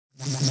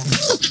As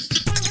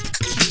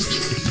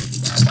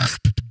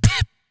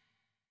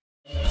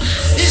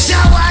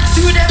I walk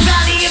through the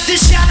valley of the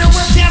shadow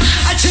of death,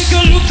 I take a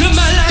look at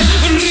my life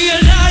and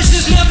realize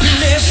there's nothing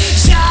left.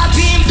 So I've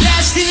been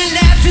blasting and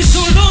laughing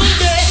so long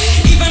that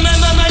even my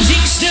mama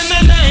thinks that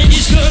my mind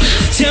is gone.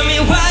 Tell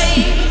me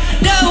why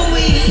are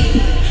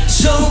we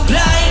so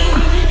blind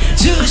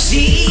to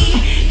see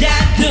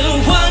that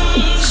the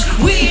ones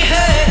we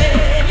hurt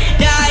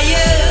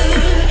higher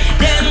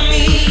than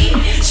me?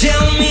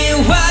 Tell me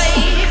why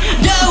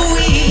are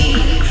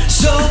we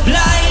so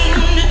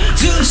blind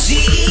to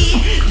see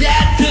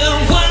that the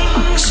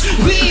ones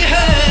we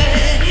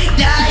hurt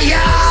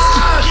higher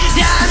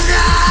than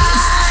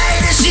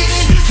I?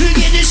 Singing,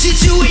 forget the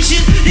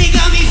situation they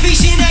got me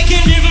facing. I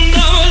can never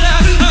know a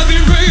lie. I've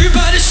been raised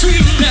by the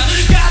street now.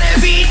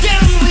 Gotta be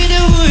down with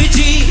the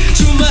woody.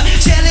 Too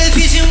much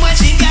television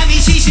watching got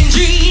me chasing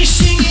dreams.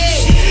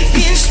 Singing,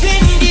 been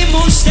spending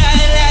most of our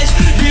lives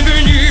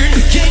living in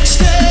a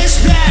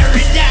gangster's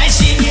paradise.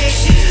 Yeah,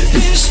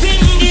 been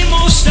spending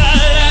most of our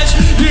lives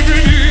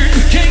living in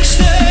a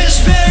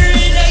gangster's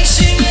paradise.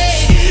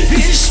 Yeah,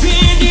 been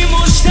spending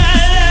most of our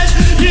lives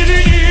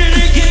living in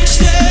a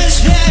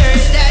gangster's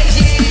paradise.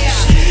 Yeah,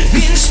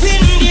 been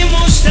spending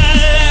most of our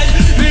lives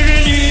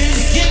living in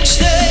a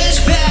gangster's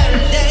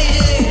paradise.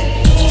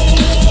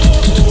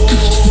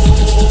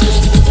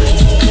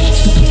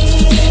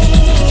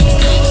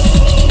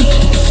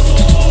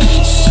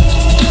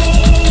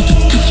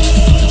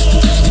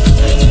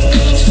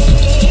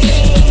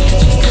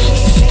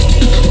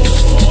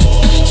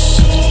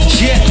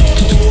 Yeah.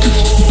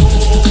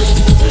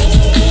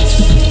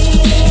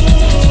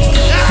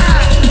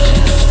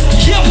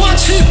 Yeah, 1,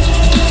 2.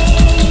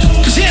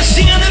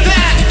 Testing on the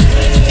back.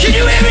 Can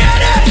you hear me out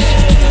there?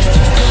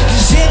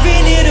 'Cause every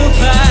little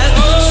part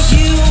of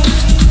you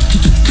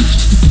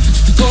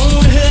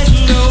won't hurt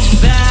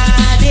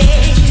nobody.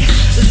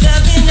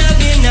 Loving,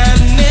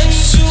 I'm meant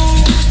to.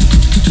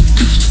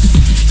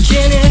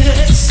 Can it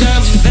hurt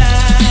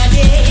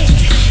somebody?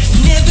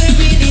 Never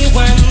really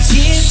wanted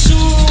to.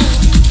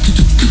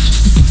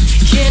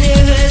 Can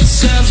it hurt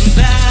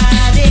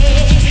somebody?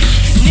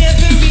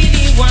 Never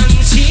really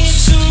wanted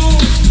to.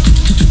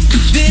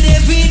 But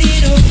every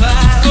little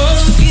part of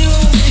you.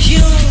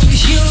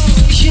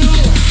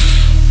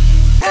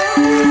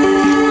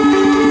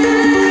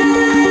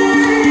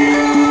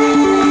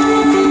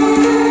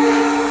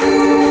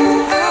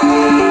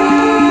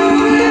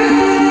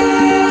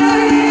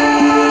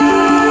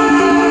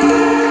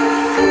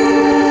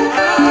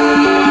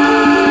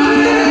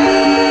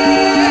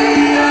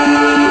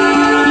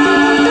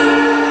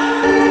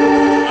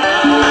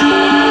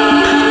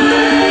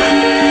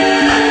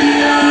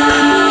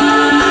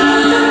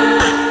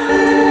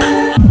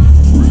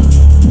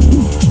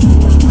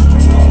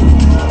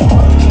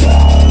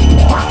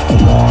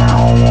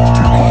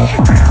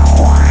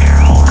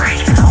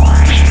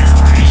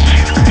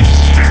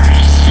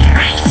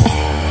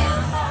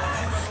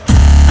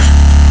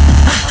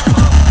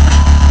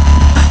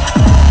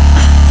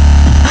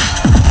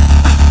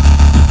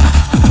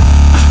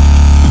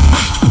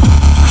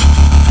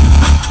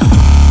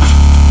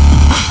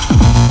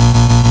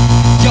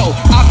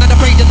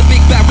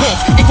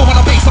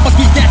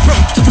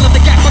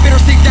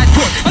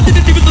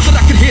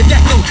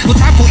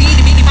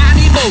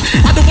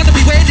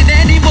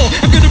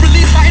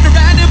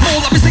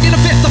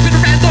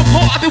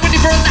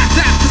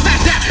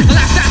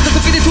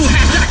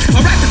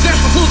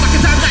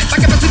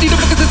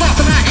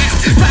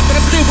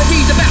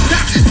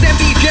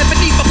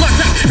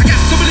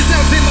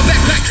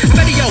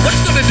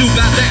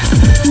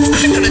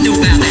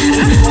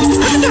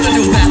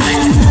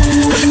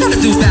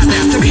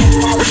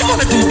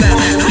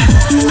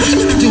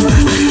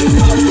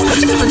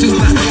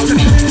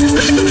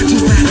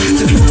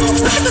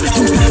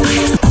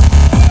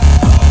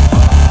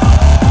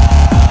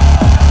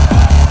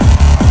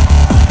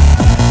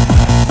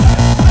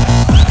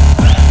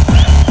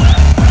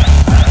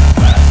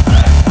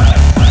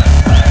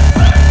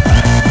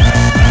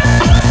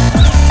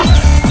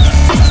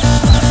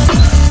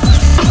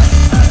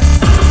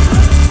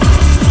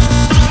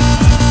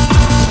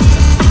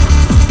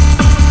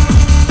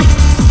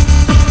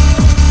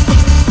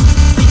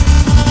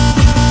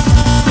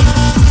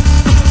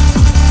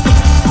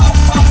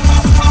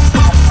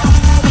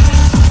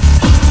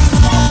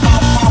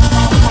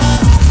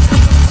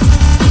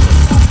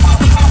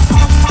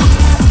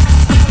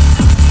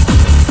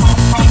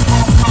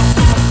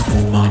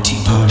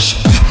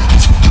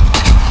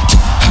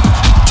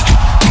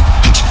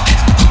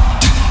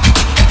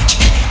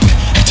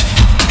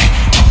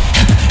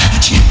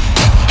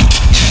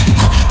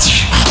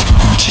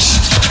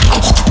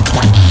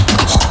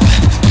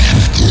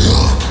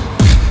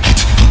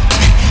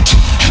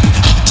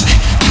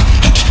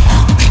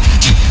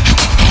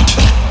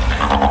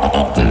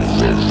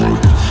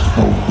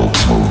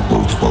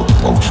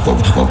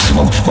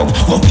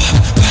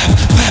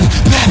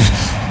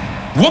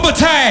 One more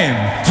time.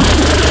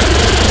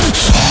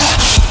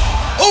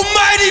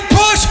 Almighty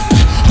push.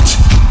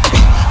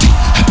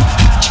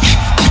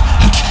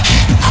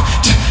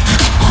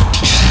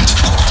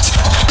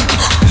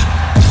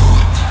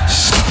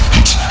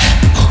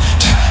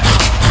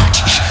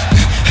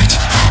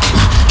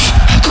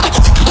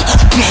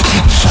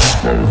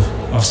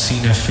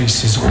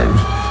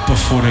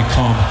 before they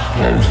come.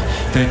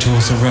 Their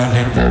jaws are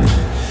rattling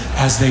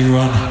as they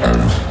run.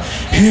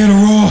 Hear the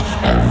roar,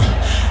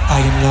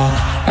 iron lung.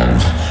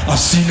 I've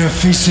seen their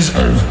faces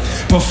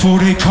before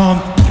they come.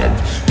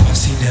 I've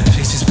seen their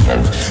faces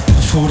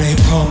before they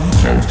come.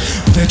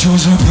 Their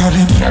jaws are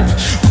rattling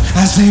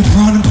as they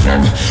run.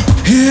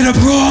 Hear the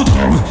roar,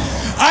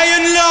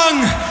 iron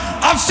lung.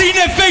 I've seen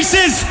their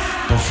faces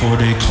before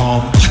they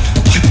come.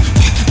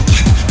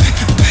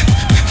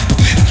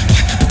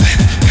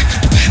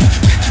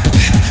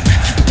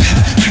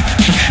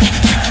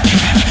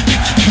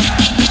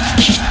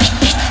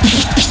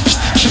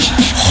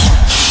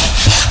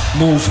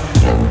 Move.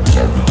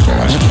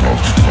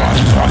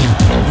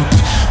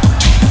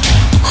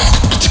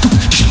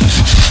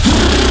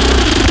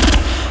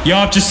 Yo,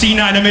 I've just seen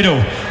that in the middle.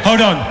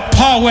 Hold on,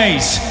 part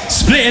ways,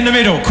 split in the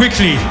middle,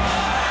 quickly.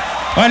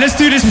 All right, let's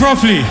do this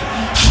properly.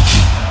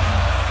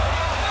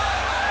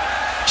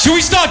 Should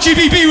we start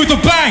GBB with a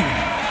bang?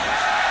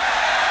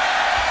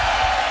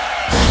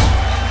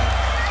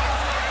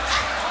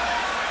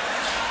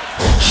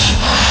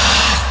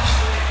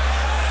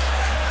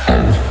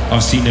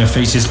 I've seen their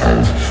faces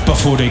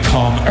before they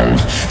come.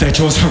 Their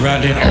jaws are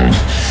rattling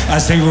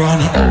as they run.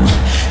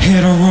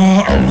 Hear the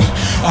roar,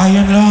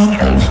 iron lung.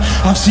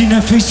 I've seen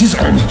their faces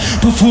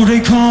before they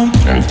come.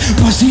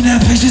 I've seen their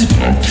faces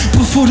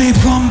before they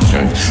come.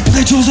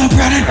 Their jaws are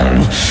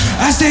rattling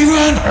as they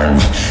run.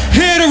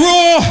 Hear the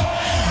roar,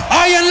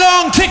 iron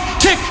lung. Tick,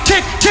 tick,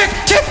 tick, tick,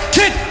 tick,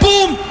 tick,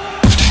 boom.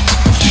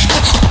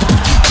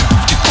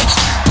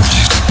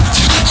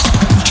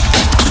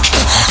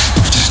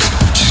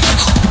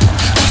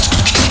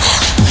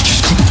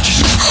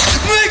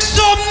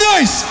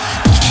 Nice.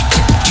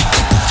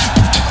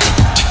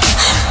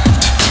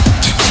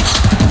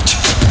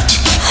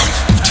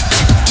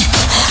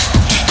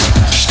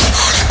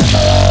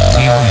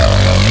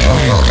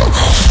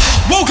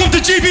 Welcome to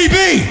GBB.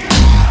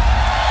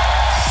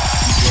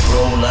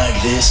 Roll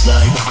like this,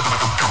 like.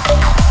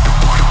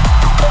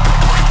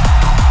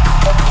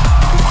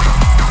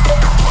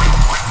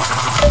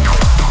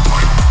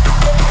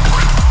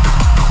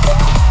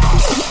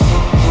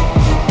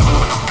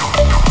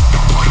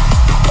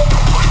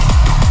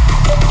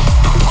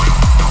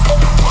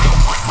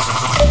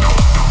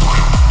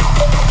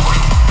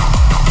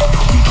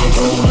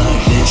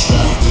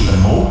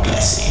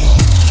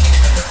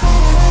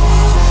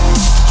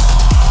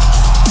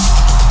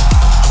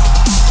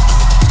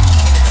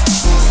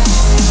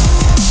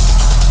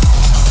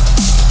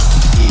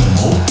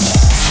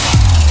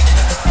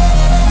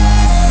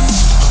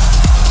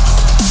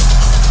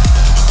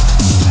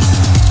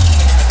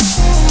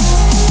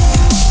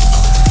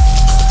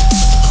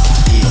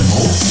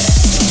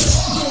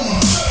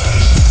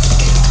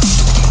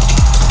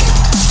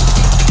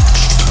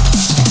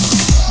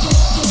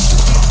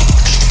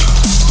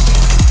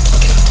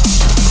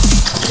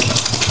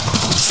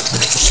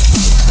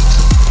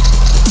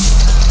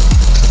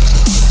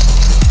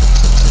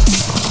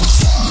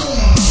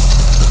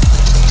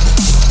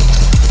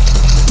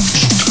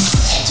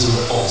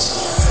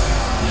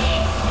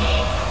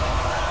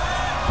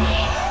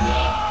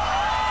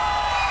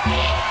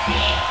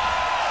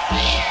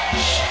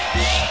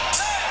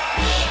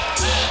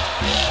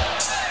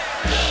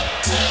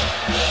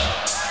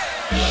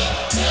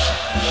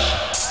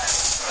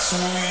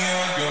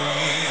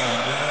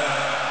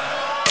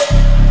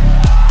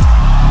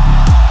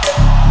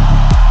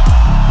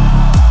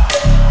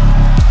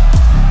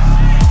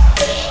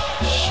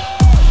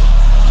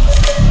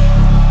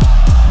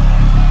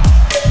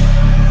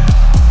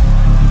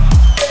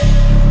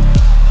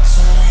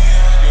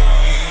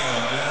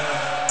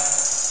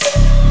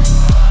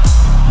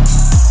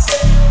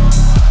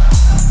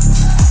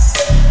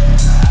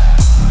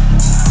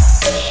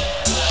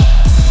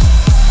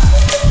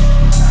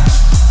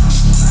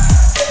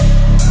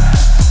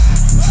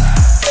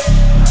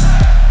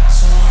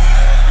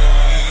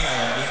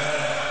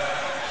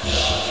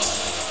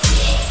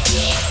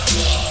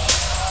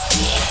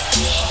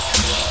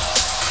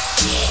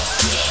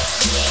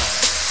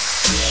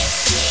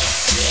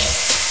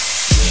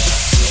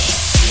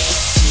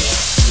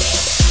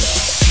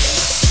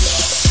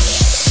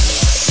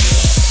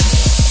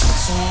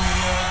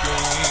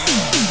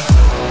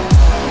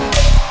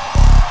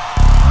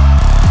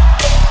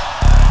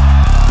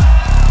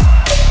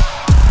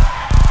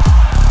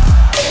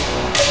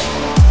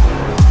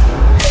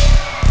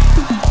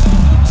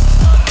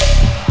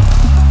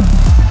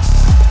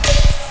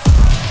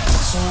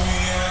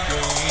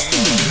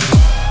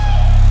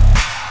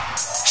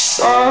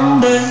 Some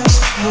days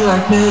feel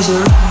like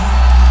misery.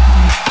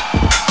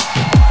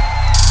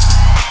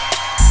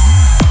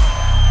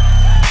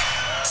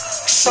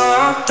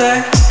 Some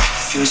days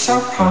feel so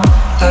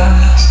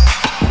pointless.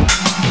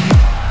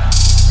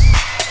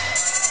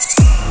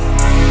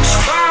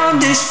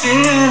 Found this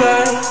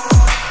feeling,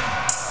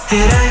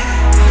 it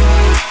ain't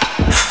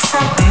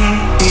from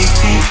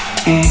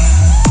me.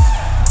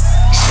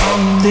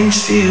 Some days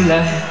feel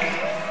like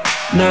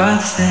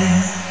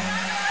nothing.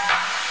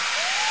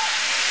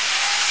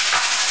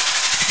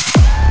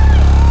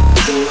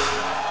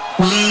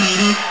 We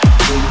need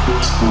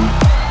it.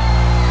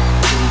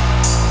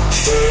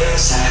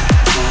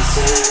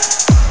 Feels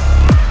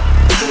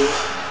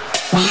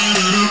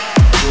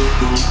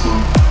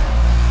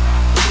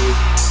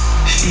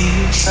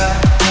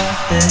like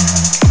nothing.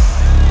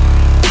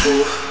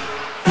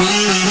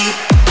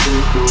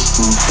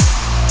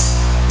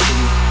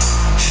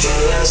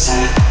 Feels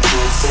like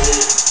nothing.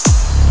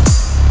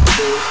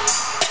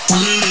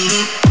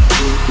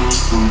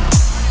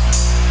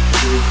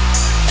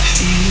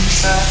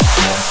 Feels like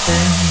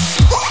nothing.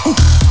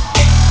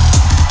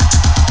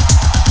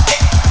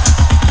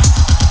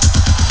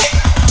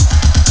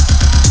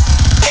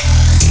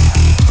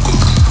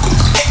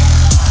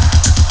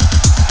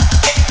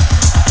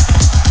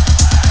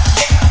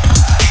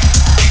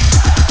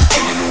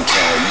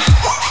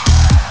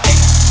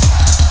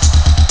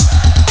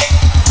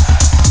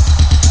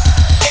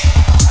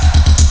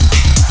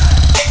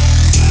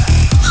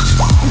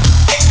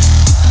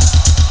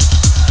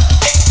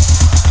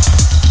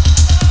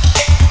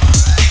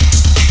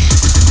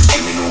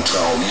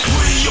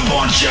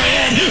 Your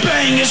head,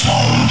 bang is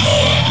home,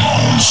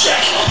 home,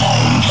 check,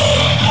 home,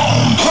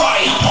 home,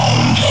 high,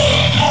 home,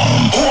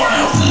 home,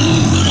 order,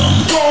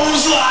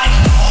 goes like,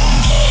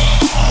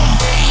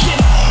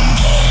 get home,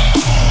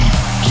 get home,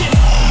 get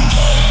home,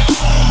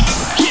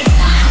 get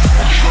home,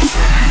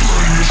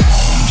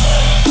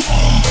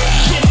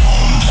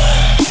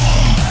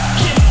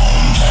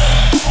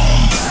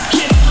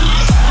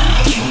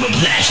 give him a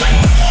flashlight.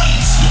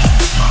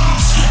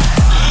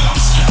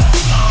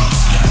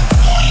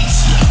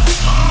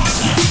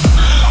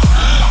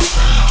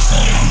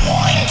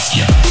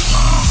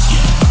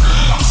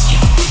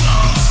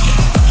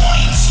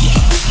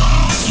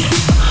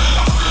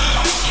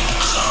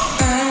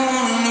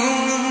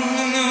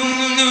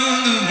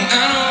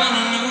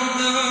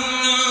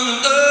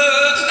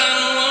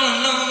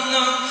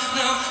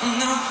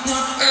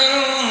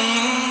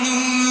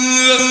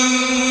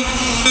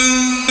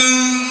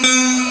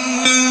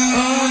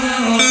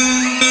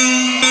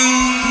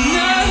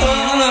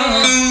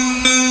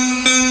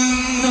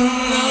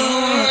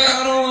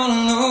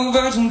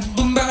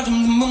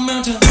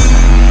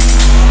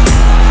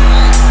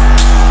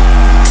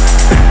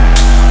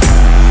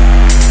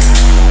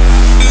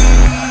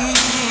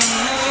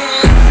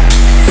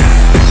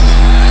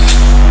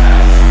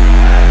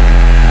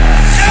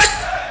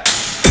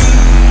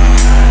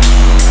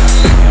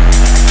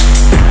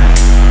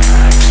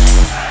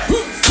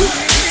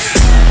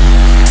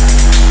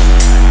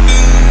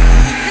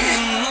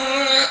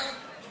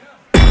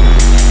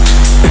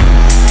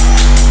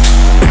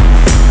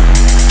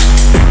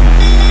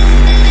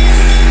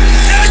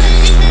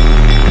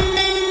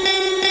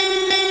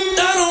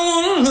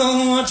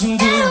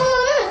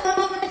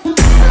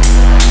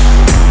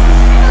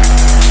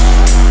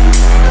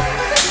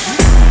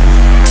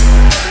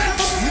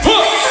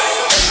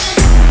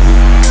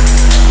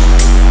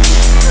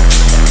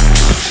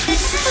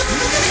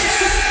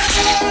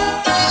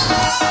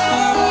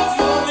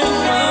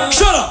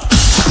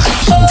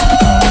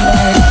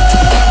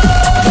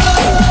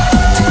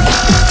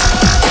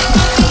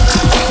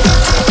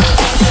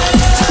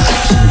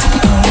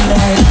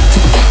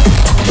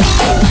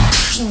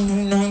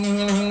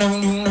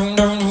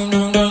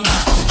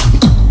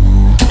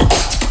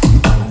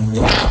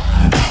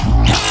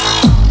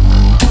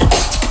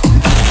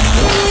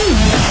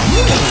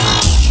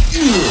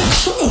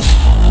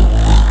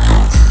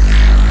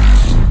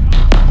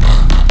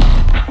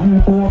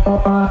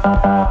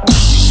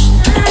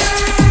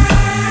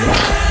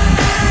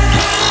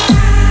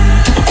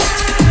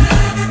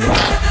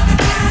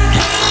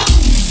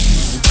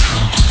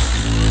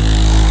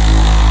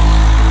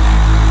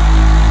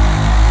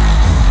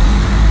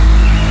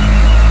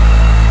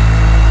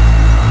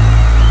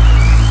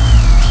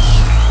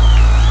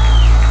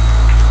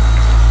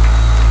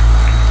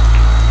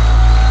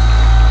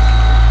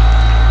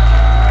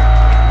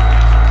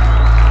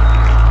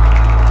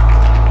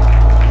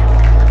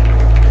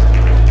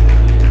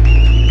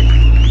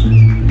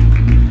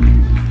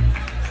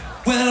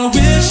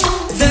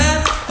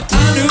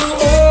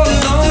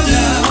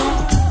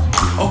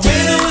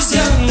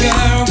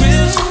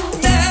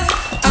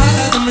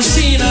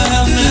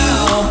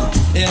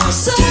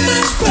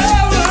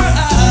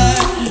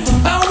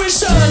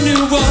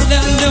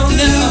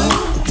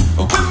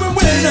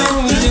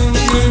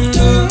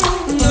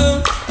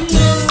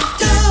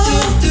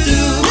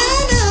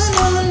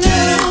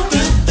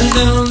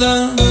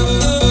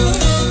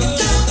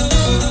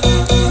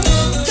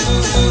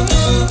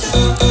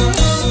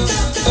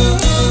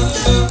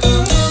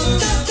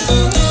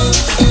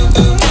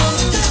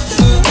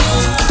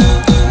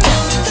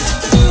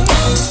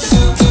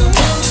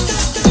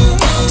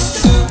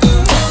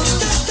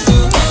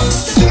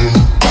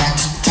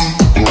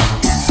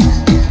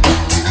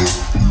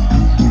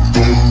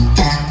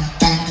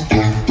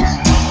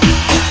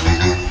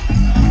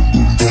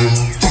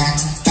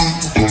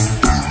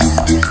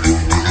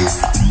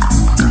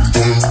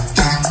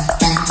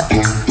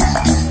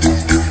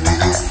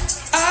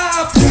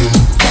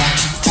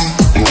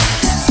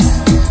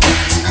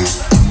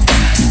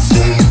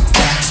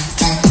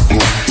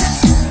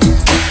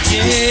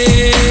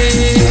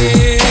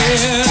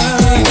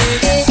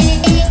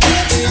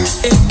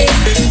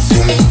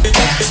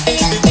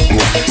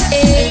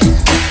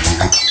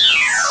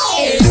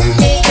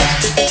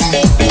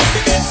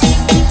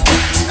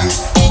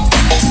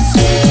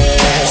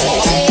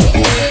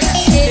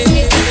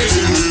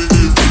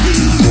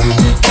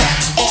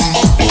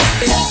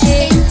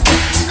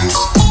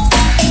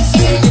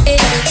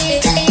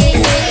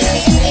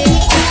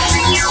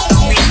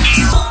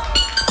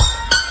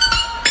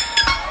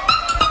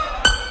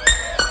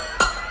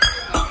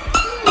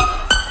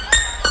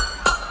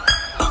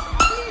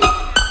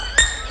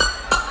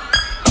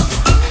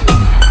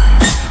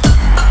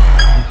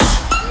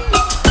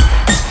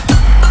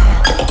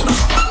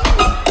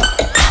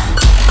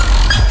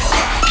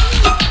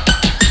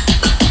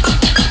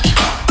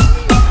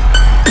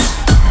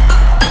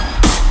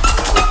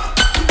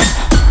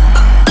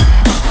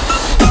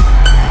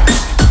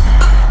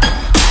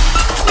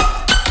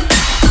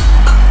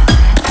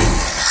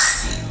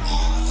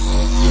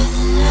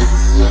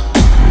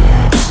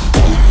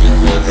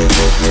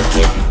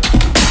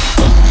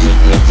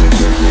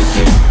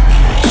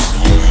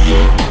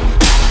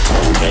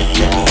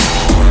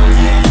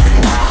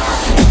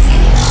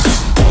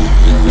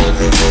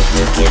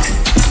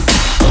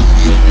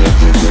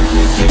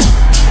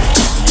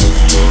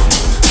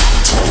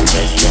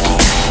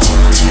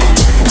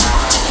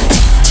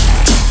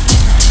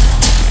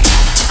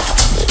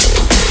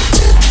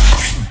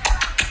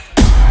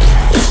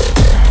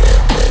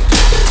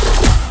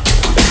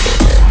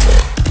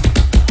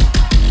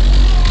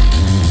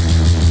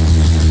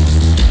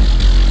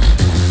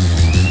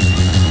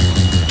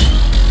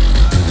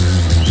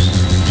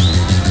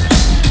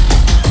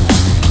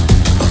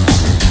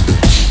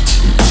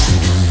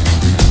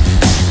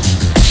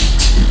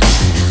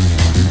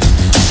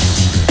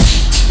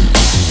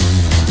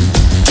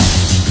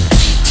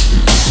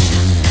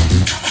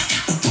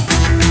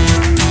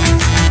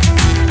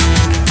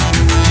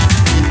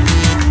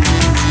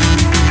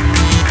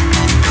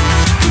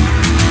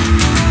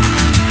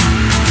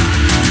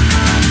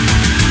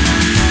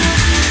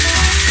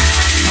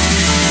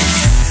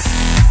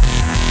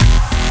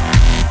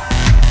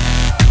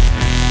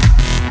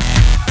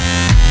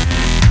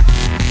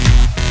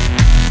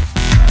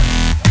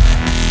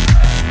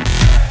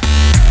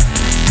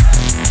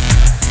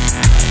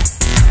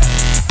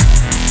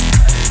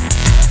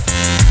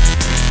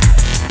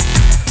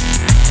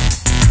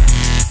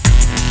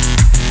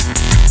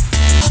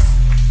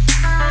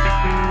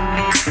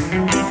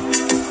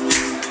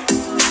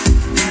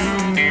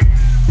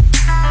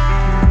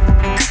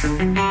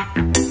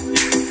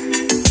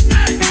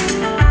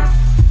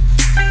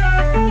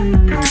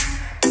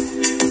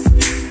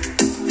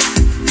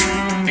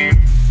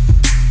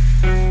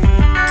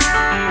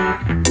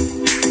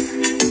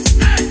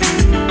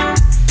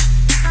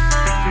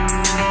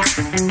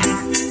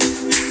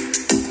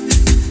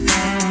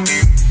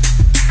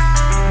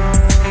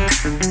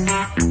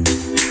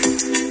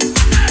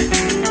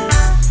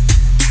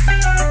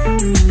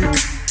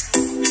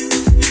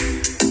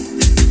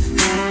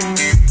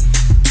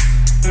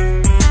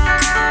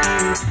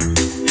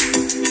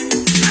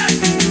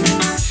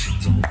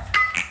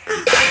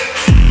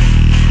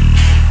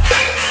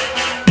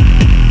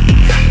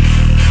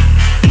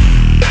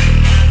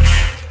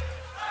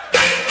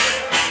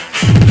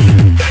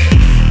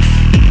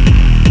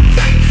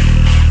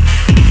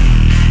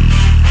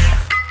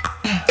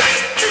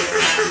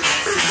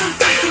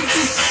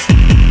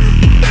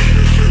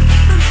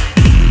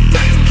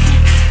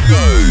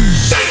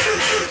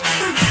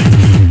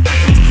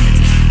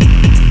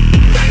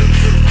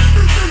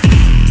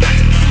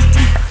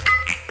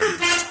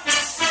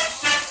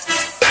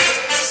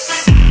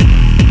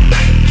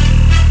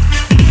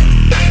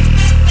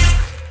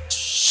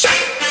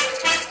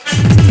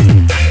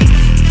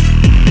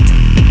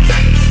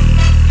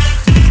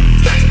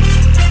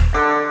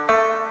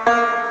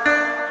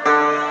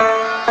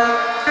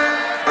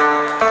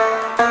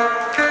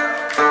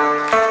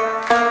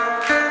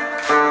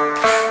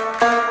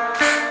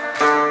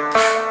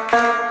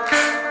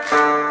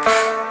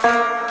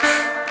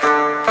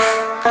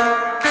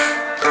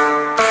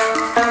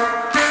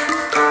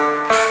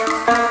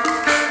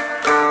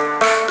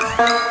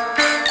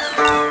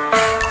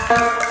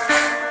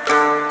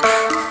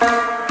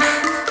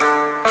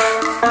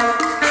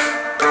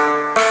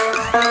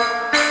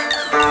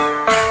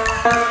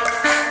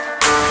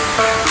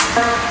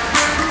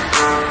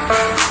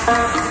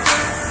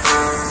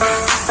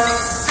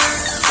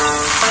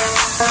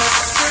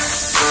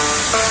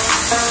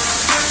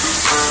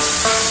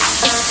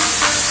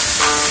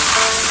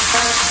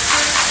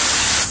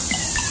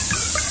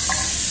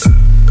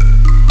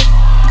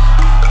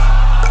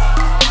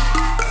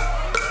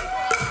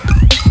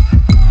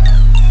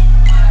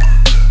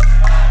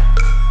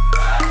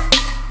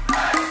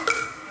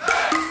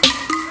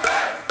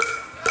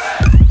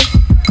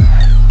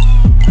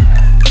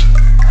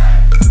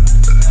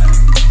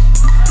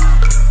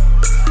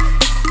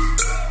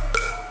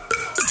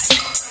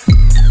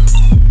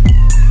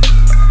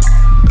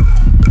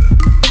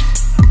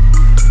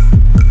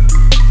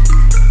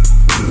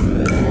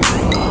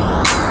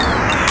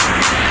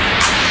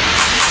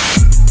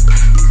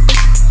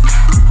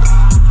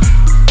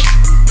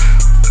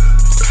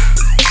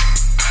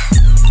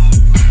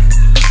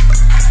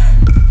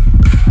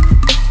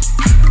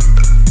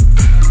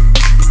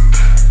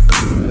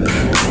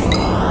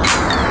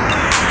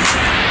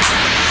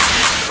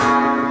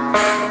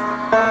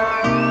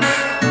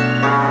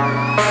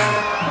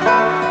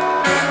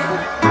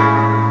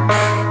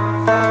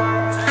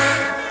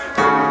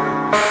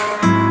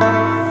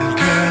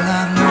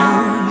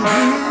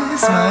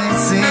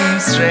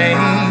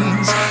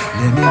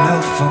 Let me know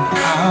if I'm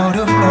out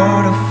of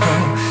order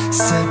for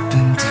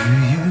stepping to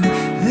you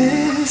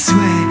this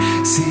way.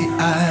 See,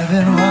 I've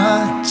been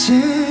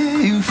watching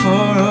you for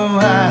a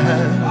while,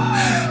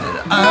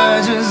 and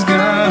I just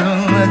gotta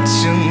let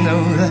you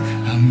know that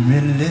I'm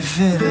really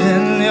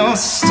feeling your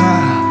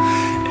style.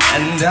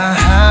 And I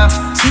have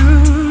to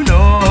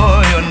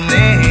know your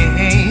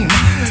name,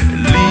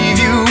 leave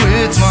you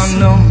with my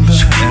number,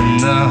 and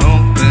I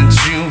hope that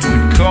you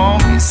would call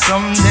me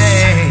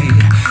someday.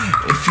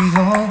 If you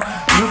don't,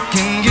 you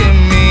can give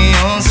me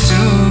yours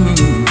too.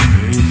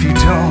 If you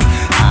don't,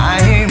 I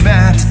ain't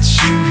mad at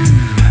you.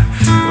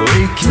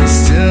 We can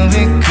still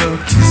be cool,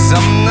 'cause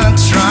I'm not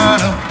trying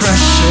to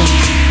pressure.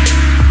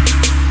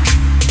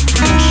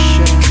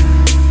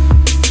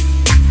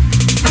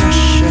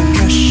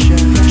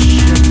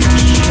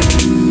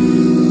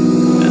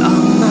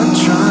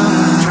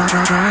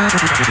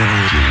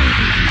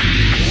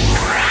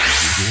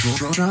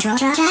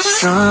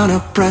 Trying to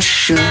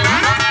pressure.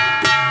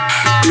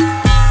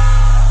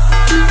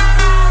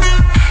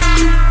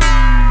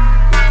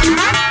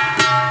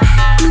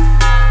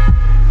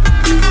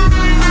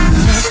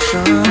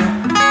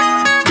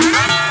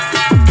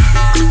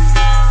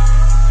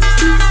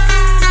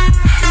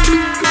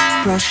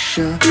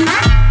 Pressure.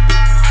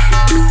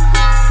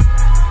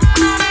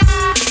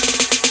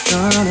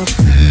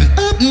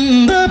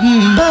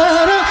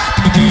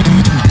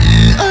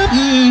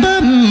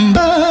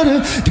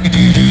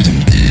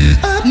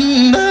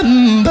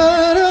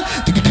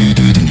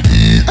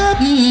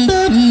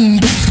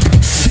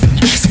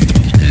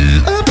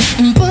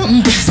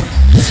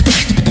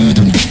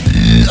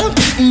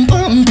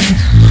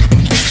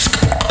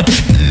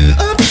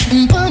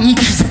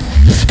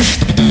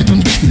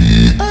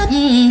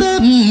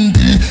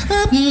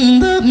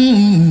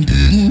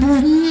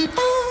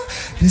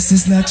 This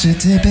is not your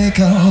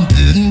typical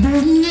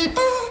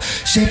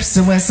shape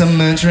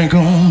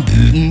symmetrical,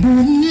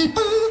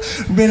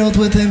 riddled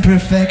with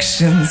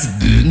imperfections,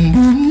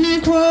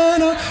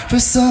 crying out for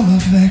some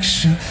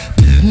affection.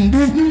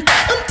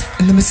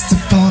 In the midst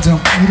of all the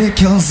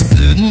ridicules,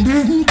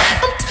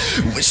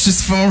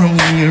 wishes for a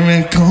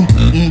miracle.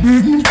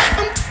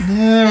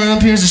 There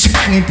appears a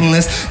shiny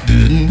bliss.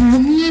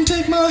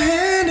 Take my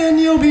hand and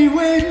you'll be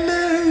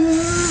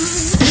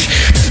weightless.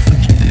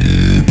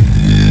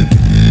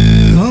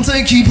 I'll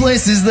take you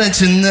places that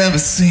you've never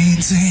seen.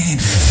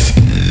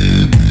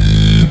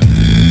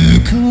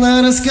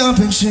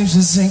 Kaleidoscopic shapes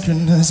that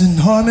synchronize in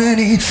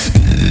harmony.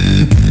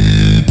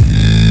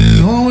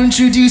 I'll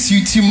introduce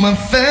you to my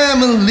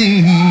family,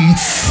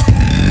 and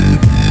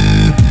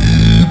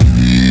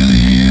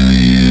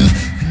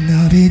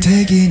I'll be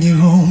taking you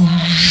home.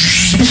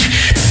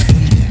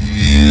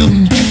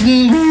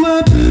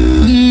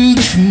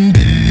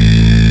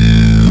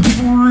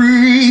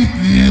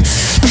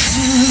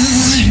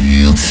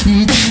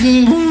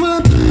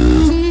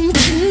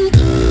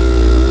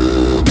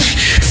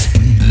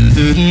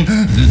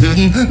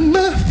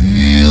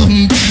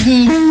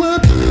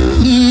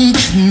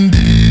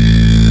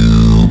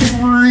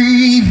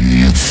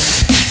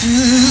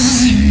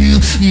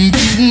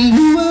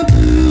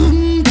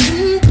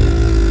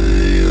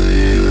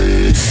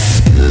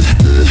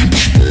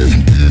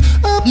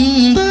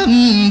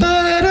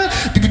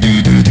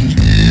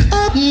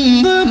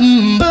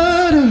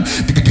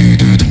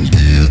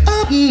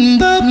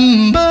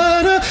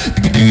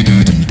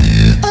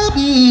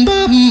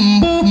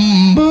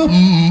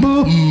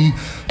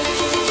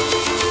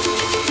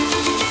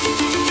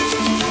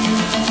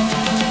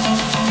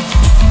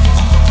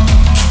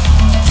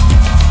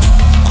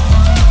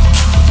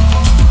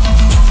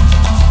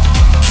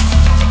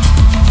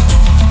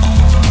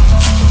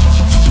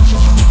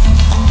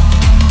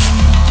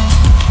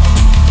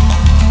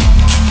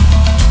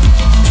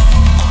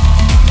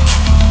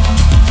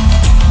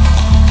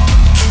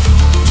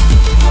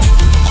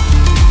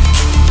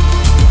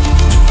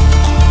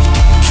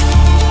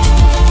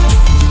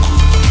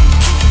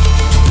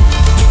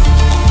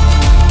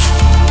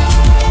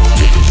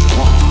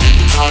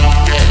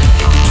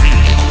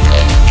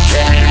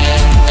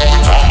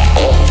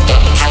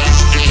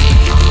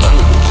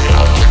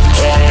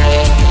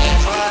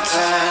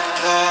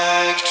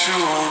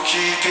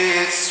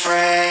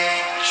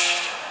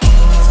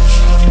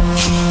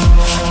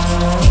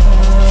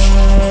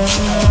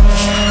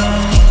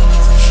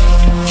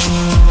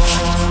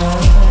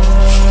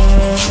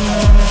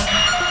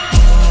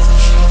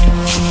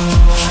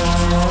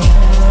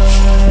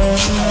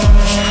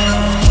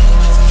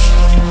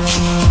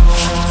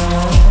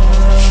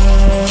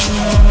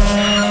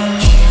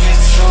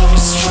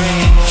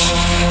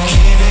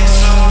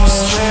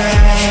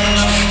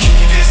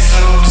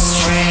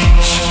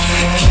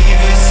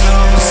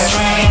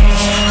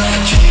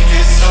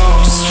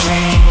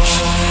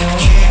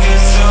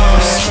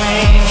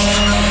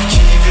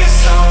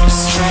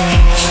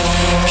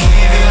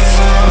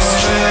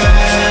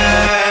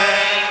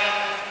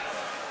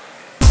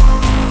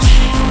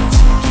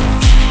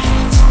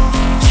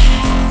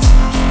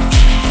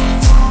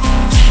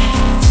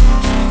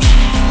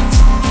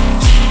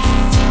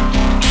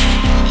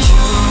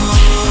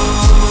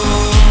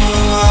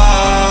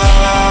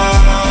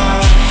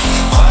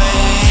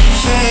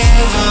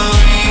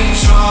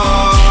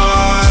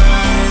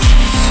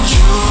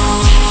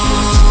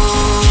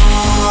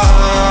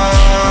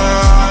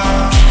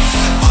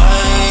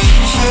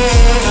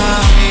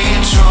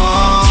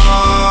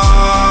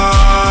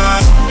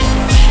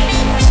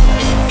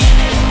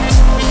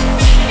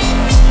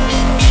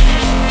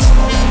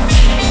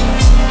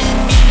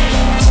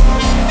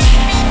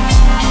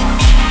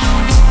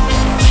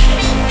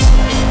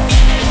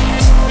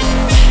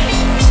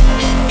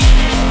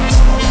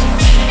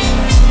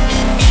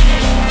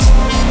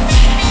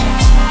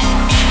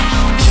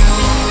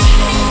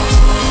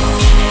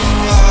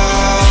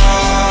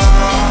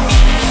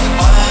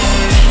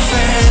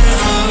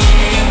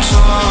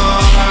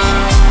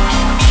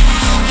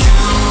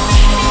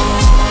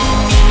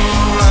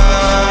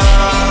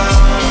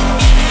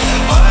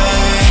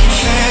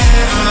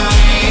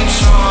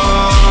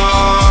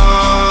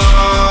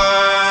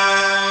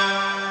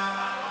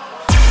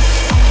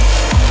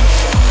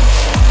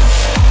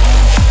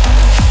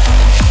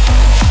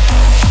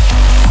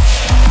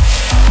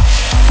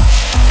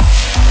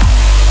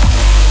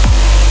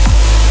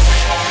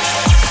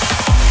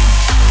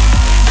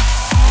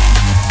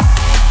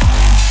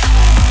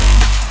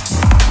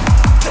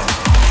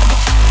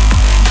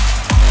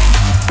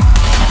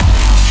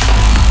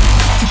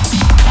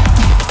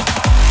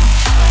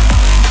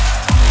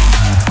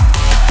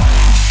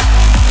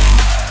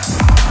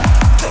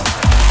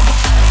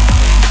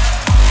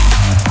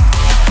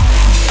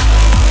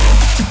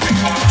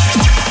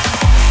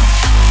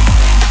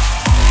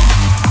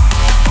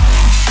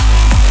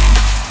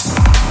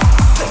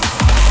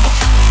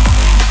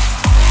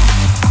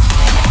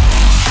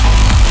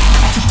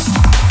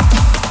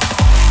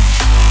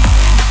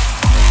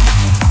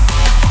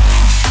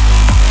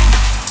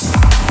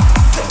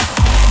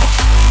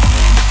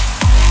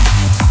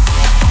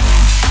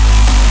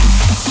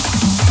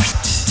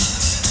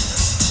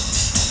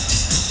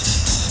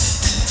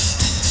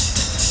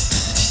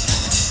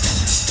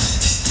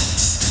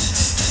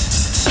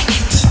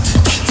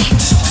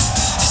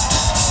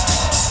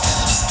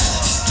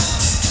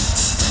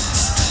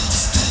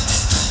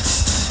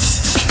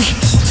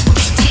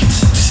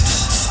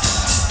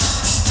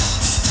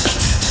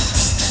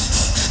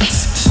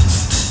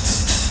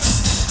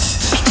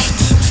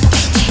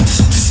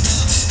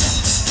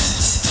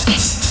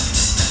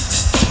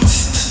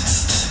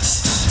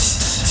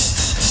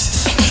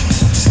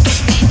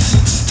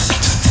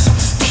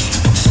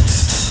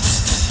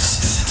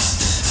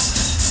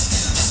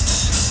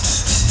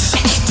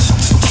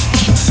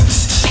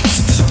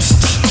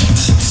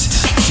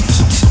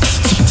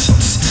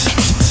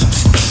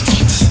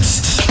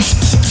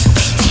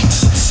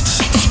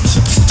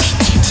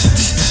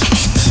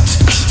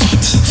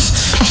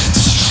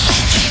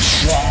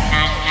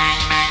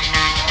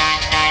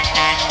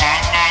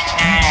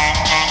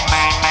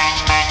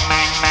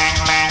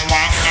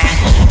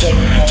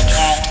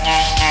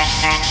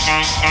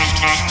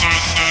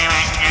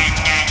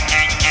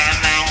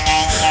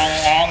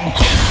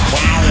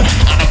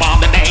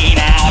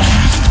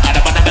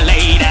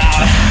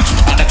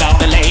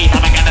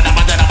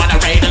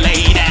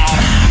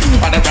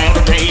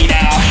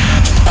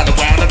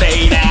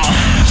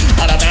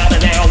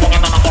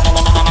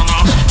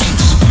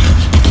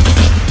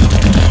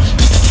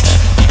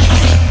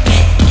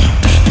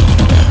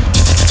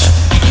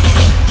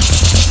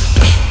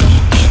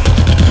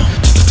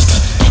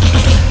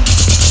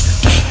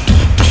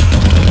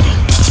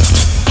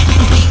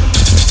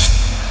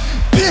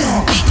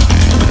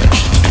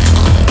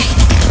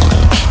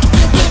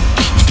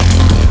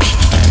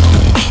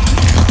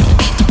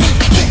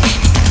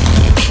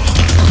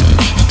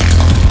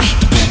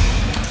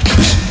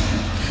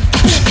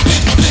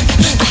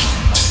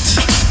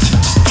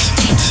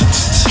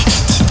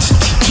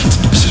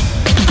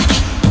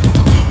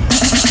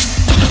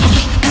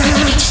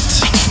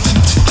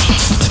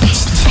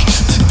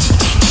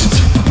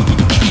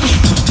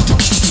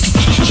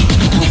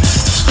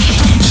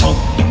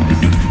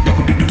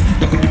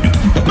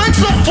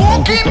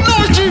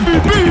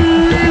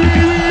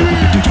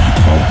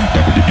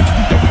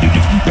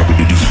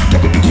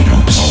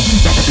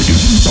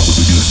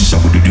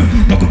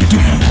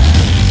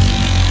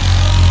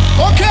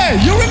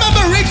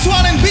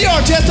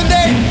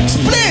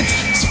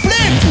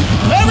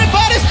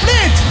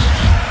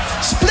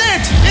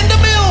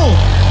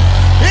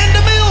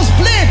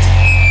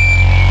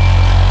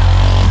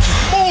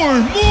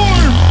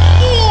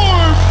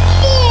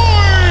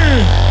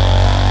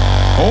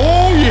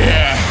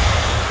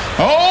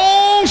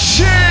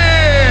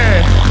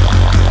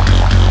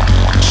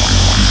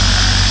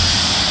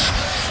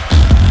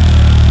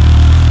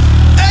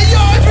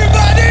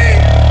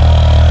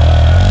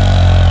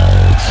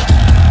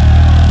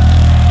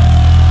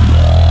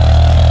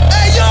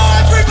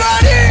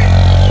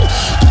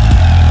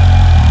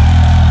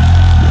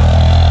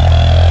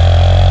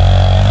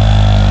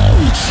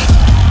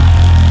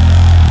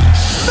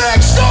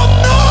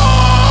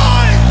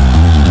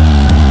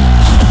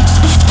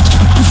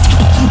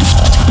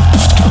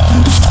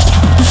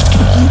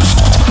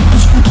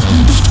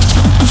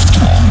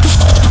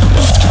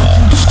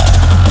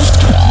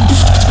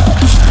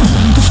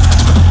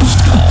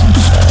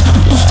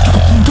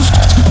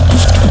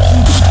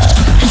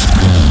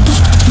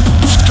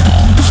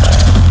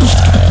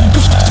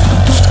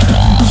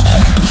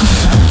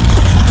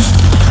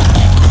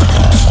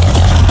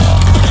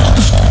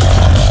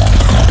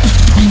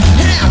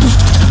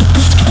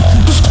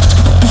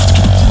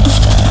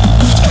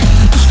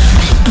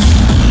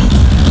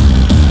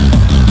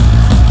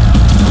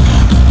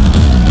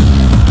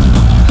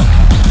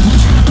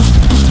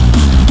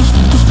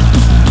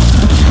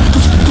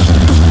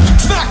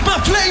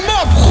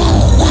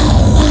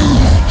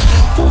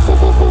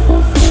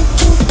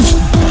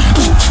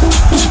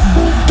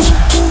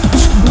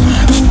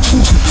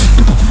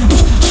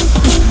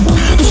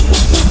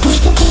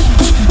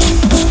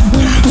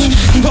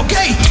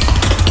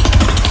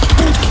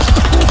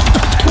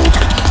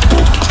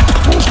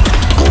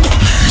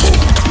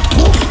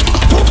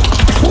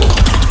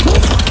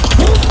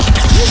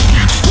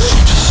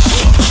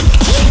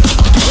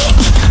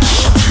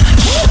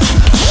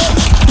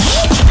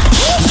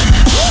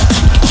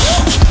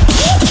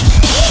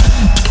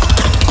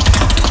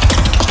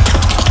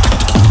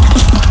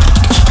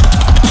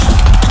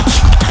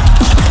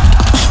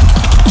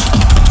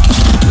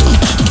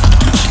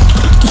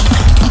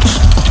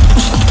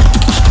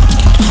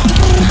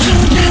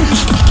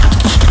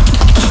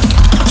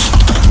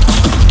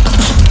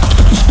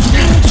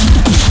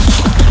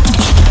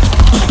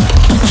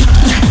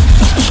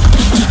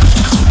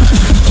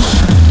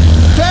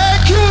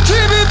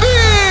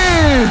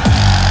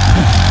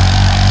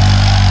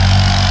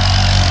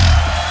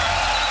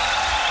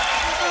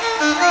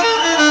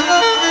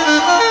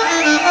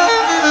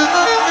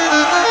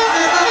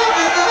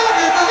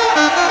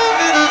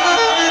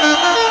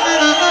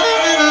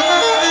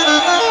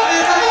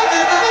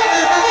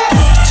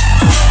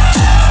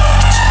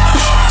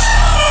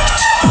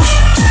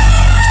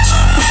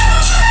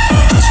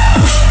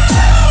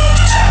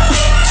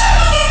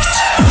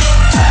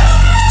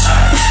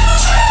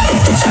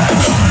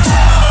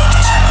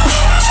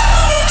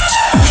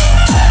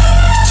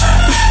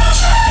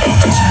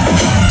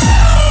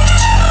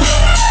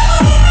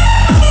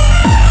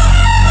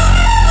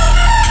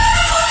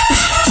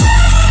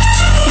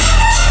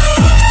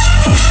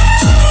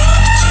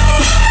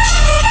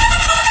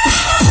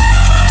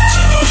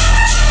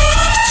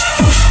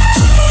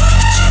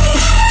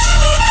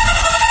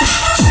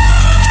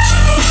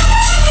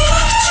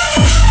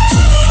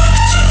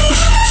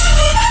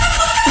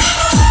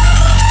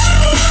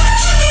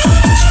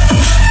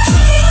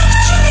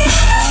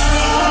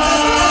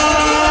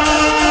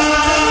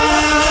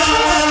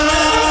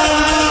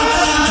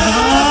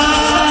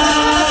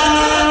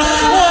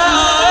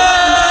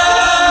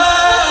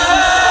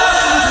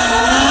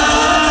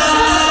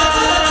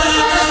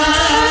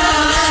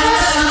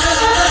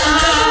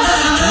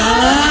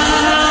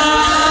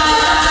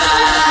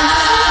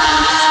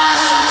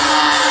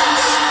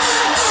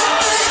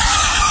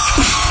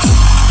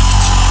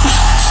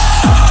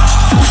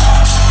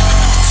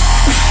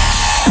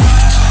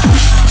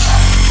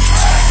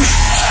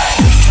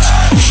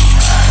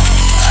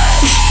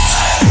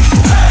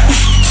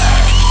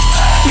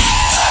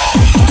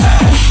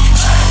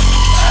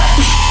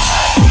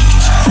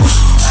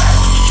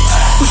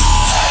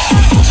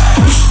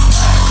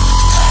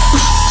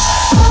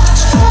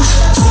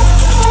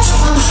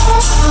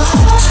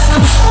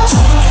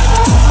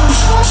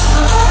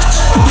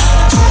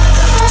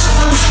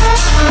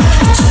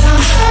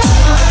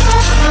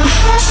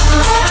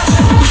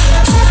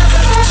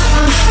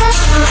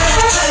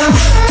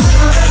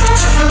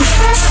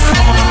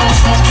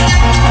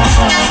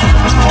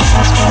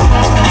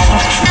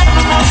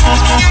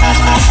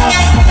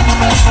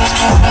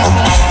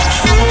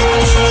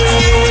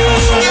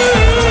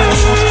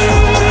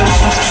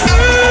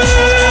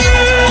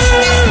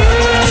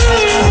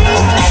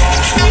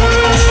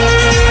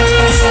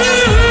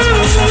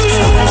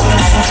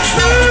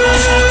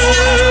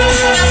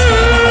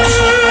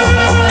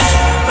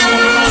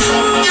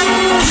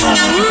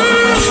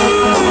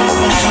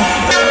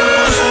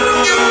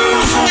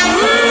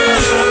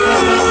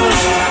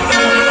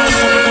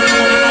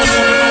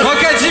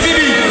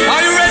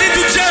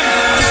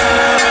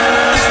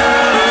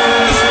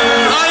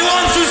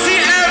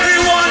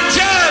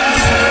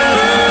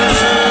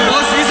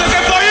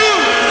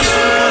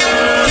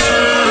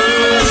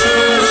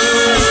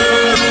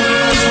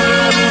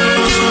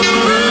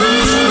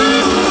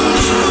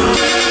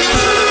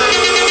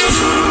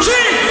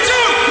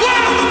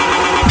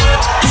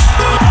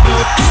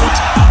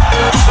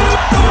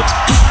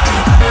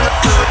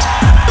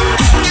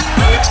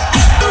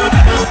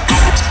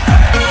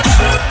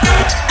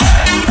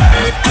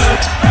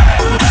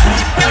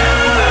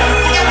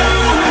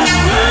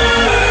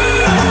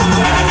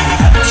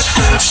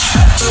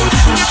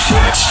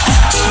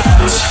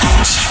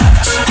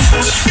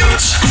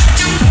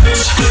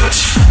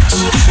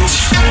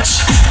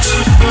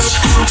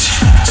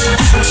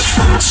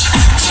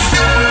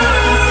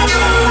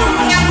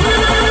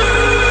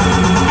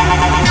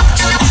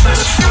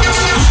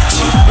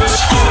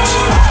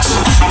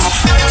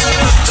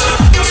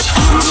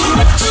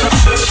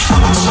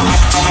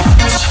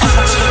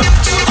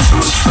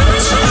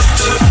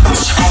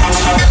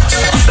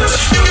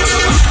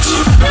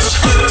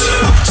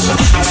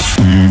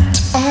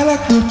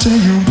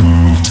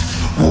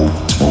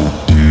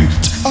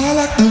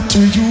 like the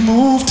way you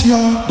move to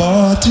your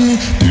body,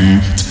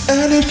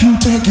 and if you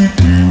take it,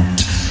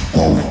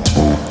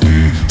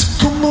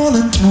 come on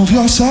and move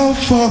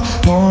yourself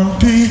up on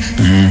me.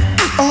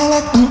 I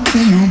like the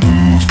way you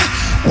move.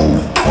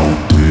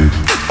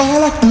 I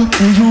like the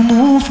way you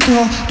move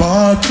your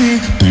body,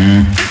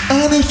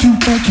 and if you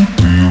take it,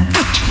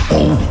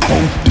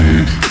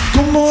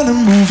 come on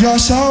and move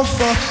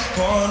yourself up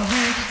on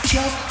me.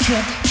 Jump,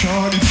 jump,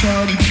 Charlie,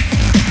 Charlie,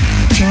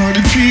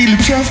 Charlie, Charlie,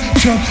 jump,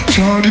 jump,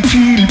 Charlie,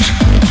 Charlie,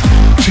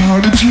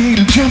 Charlie,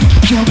 Charlie, jump,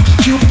 jump,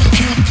 jump,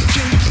 jump,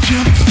 jump,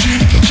 jump,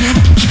 jump, jump.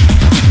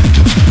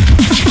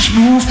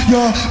 Move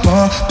your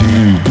body.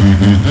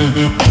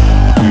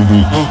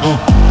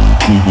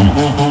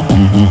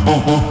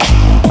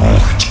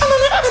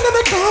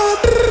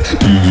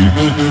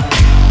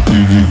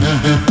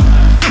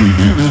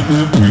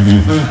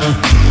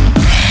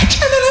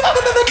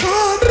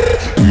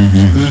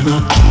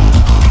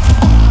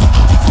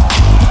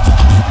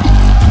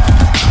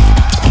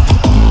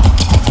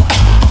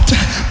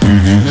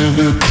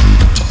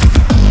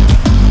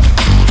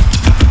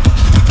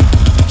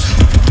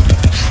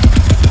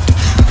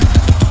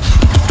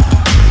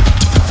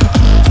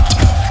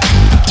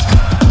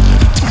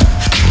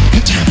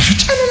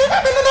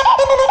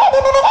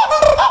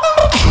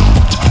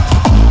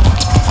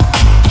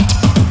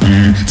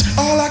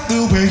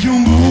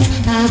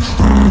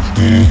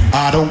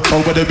 I don't go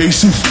with the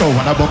bass and flow.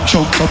 When I bump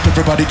choke up,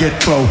 everybody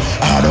get flow.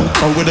 I don't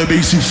go with the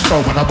bass and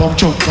flow. When I bump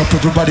choke up,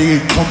 everybody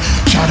get come.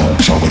 I don't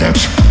show with them.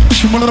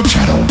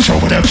 I don't show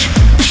with them.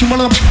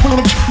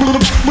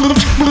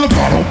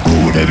 I don't go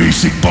with the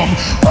bass and bump.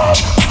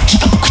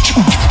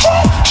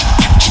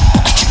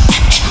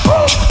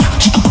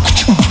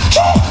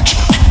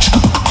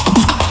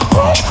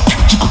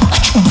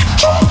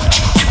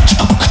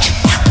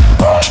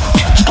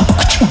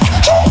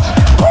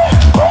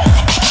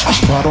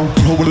 I don't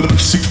blow with the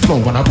sick flow.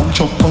 When I bump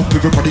choke up,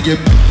 everybody get.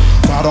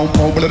 I don't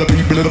blow with the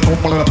people, let it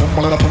pump, let it pump,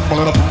 let it pump,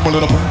 let it pump,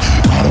 let it pump.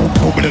 I don't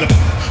blow with it.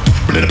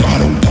 I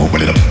don't blow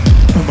with it.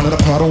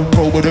 I don't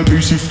blow with the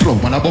basic flow.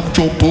 When I bump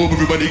choke up,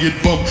 everybody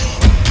get bumped.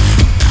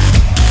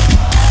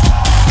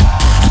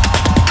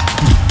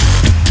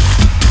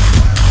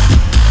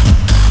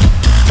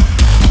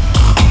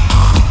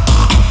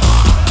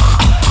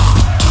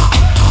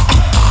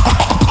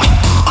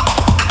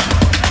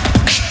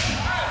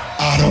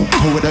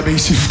 Go with the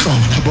basic flow.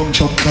 When I bump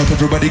choke up,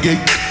 everybody get.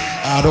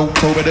 I don't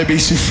go with the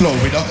basic flow.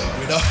 With a.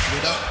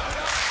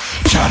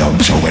 I don't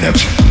show with them.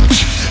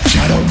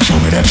 I don't show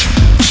with them.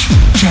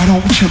 I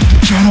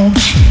don't.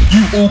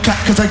 You all cat,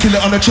 cause I kill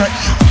it on the track.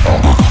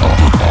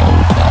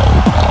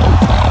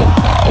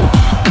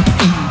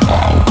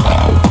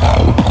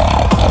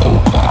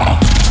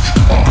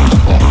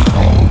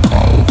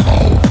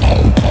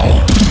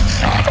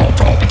 I don't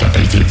go with the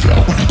basic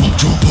flow. When I bump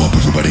choke up,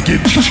 everybody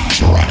get.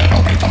 Running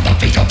away from the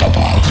face of the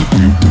wall.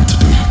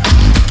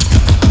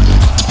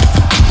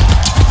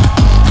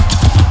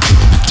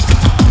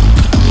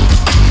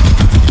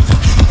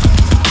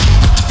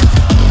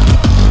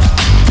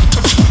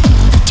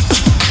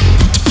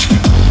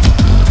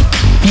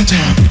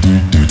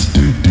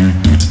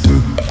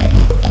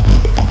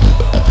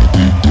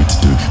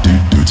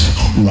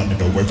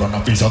 Running away from the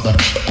face of the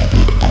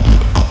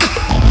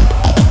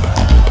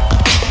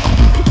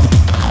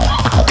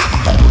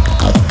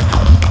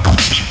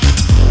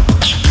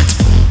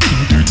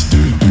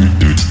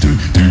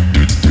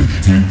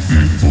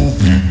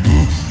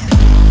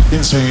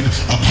insane.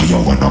 I'm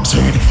higher when I'm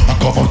sane. I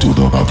come out to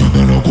the back and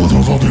then I go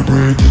to fucking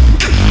brain.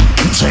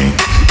 Insane,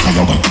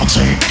 higher when I'm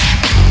sane.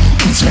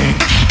 Insane,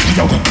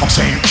 higher when I'm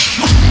sane.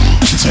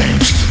 Insane,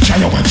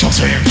 higher when I'm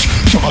sane.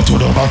 Come out to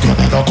the back and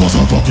then I go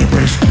to fucking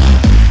brain.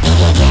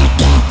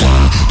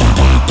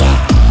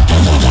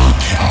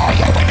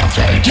 Higher when I'm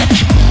sane.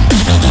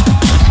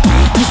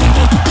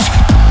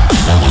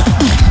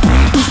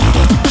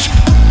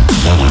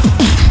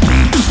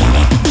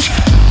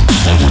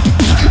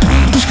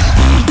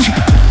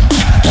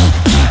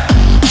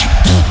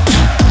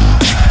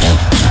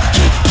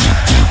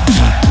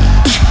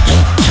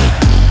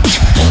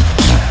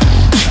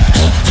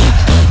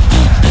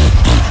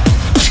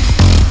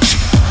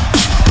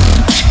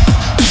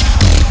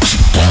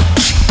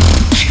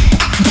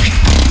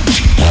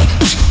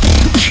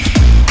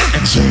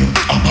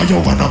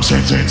 When I'm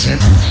sane.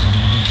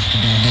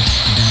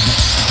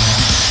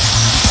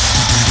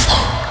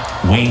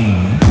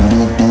 Wing.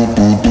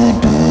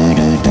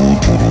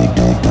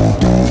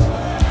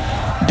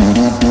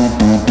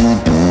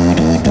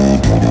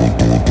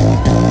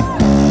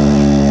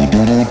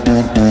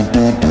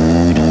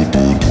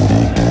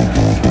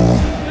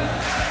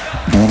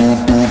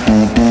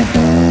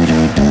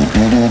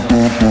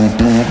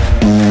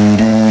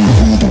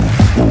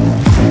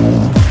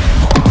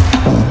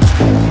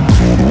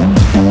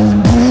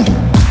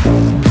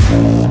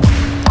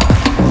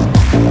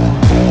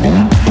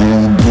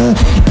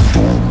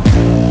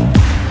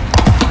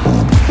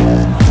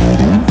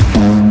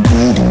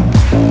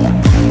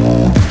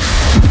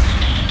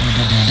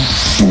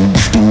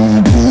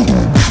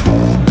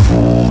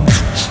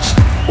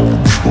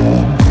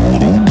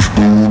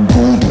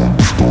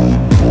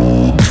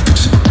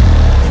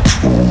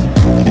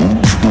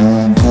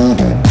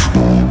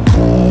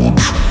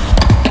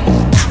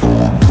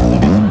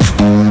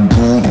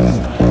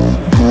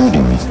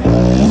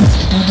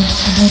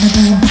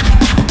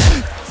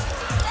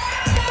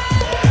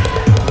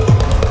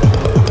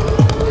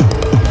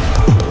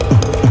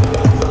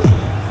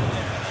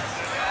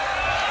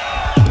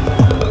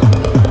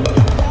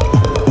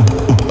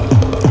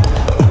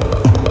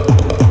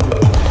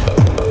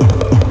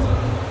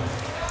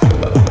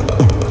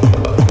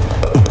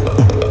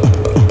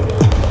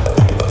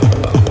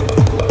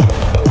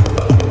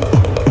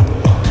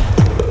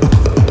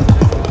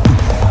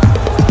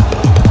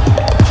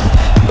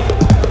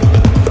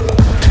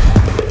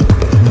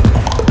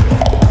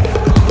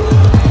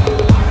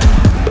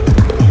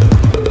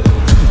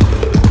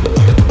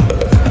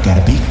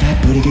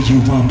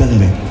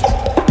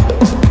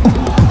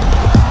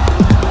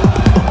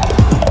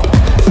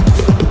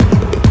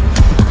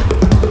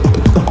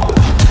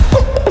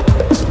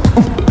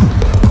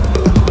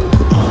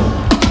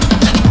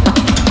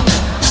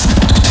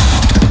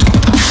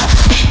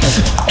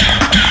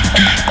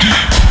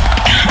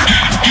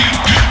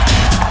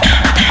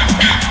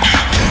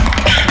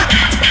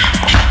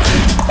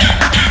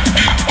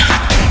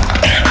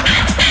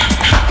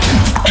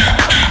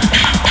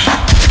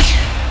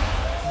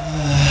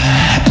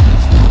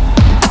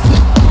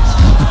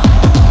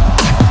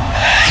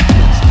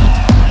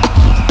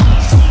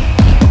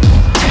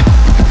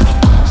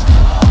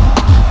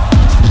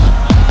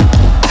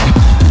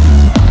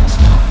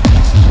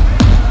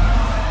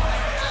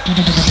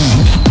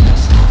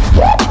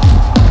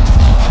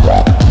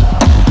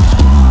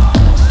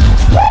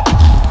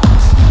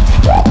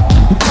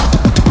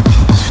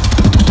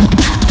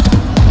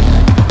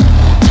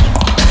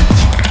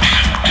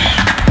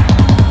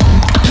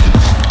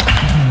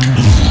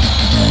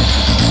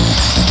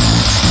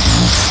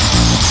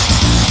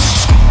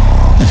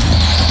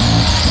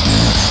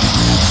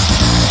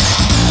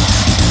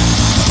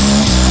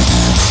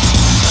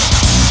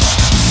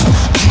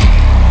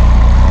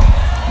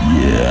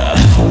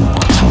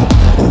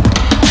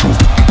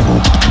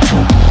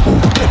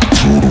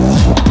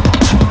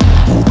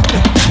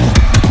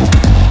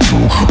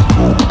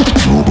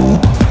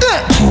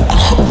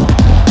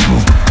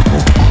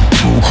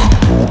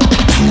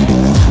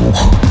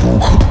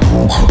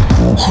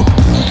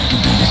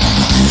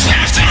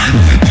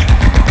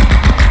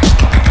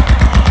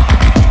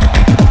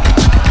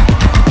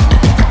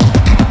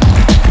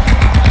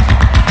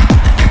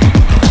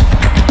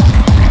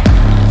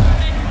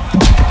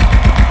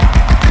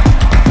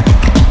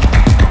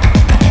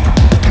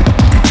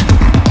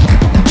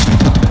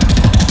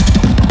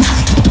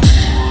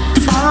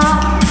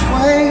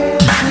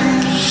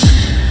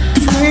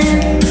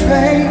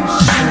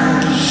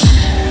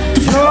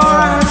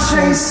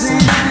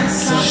 chasing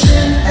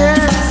something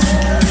else.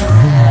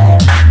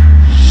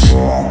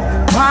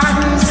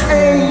 Bodies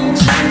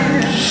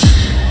aging,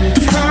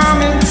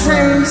 becoming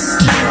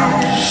tasty.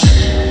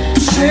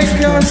 Shake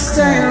your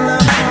stale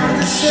up on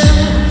the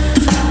shelf.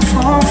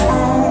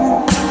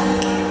 Oh,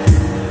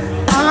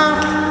 I'm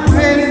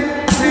waiting,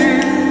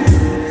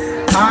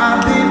 I'll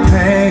be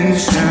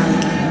patient.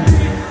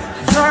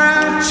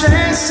 You're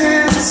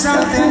chasing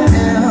something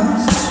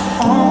else.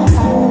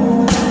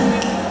 Oh,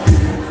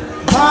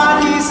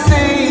 body's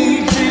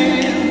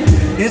aging,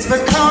 it's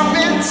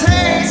becoming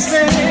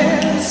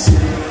tasteless.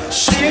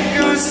 Shake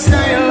your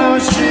stale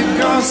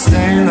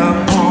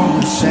up on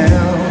the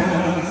shelf.